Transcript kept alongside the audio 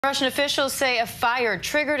Russian officials say a fire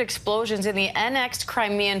triggered explosions in the annexed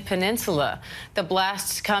Crimean Peninsula. The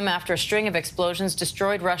blasts come after a string of explosions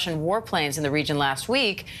destroyed Russian warplanes in the region last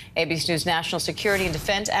week. ABC News national security and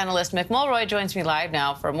defense analyst Mick Mulroy joins me live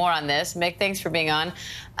now for more on this. Mick, thanks for being on.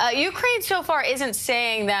 Ukraine so far isn't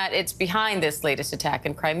saying that it's behind this latest attack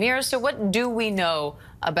in Crimea. So what do we know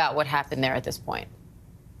about what happened there at this point?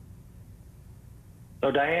 So,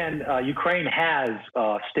 Diane, Ukraine has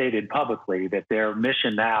stated publicly that their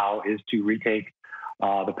mission now is to retake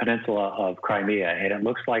the peninsula of Crimea, and it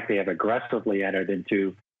looks like they have aggressively entered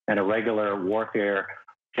into an irregular warfare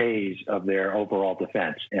phase of their overall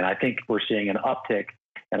defense. And I think we're seeing an uptick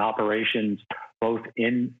in operations both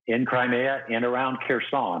in Crimea and around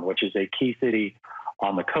Kherson, which is a key city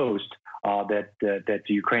on the coast that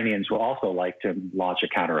the Ukrainians will also like to launch a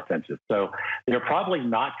counteroffensive. So they're probably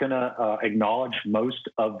not going to acknowledge most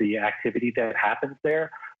of the activity that happens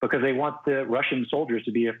there because they want the Russian soldiers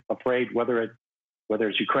to be afraid whether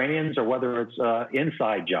it's Ukrainians or whether it's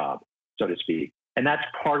inside job, so to speak. And that's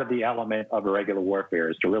part of the element of irregular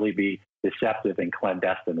warfare, is to really be deceptive and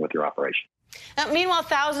clandestine with your operation. Now, meanwhile,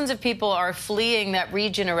 thousands of people are fleeing that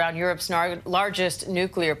region around Europe's largest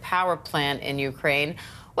nuclear power plant in Ukraine.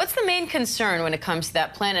 What's the main concern when it comes to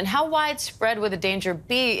that plant, and how widespread would the danger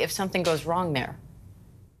be if something goes wrong there?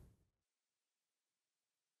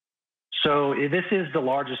 So this is the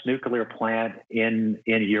largest nuclear plant in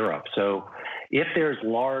Europe. So if there's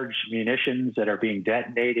large munitions that are being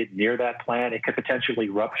detonated near that plant, it could potentially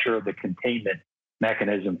rupture the containment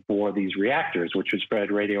mechanism for these reactors, which would spread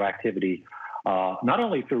radioactivity not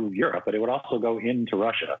only through Europe, but it would also go into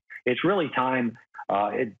Russia. It's really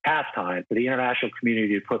past time for the international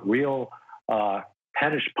community to put real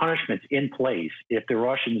punishments in place if the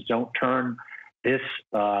Russians don't turn this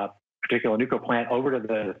particular nuclear plant over to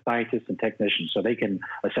the scientists and technicians so they can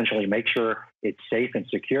essentially make sure it's safe and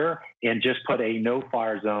secure, and just put a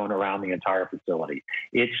no-fire zone around the entire facility.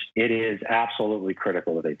 It is absolutely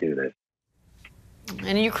critical that they do this.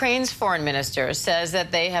 And Ukraine's foreign minister says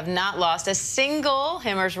that they have not lost a single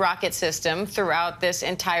HIMARS rocket system throughout this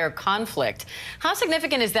entire conflict. How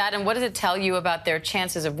significant is that, and what does it tell you about their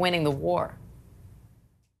chances of winning the war?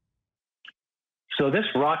 So this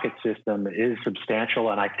rocket system is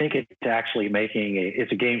substantial, and I think it's actually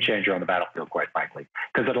it's a game changer on the battlefield, quite frankly,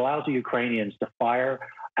 because it allows the Ukrainians to fire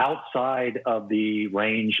outside of the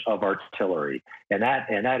range of artillery, and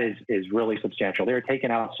that is really substantial. They're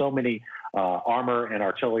taking out so many armor and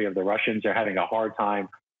artillery of the Russians. They're having a hard time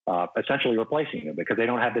essentially replacing them because they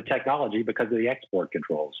don't have the technology because of the export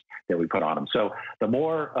controls that we put on them. So the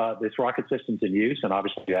more this rocket system's in use, and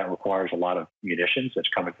obviously that requires a lot of munitions that's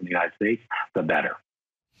coming from the United States, the better.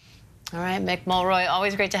 All right, Mick Mulroy,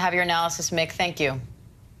 always great to have your analysis, Mick. Thank you.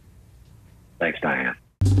 Thanks, Diane.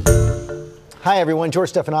 Hi, everyone.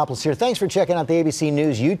 George Stephanopoulos here. Thanks for checking out the ABC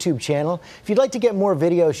News YouTube channel. If you'd like to get more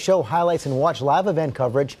videos, show highlights, and watch live event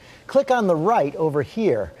coverage, click on the right over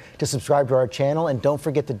here to subscribe to our channel. And don't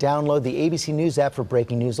forget to download the ABC News app for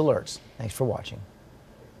breaking news alerts. Thanks for watching.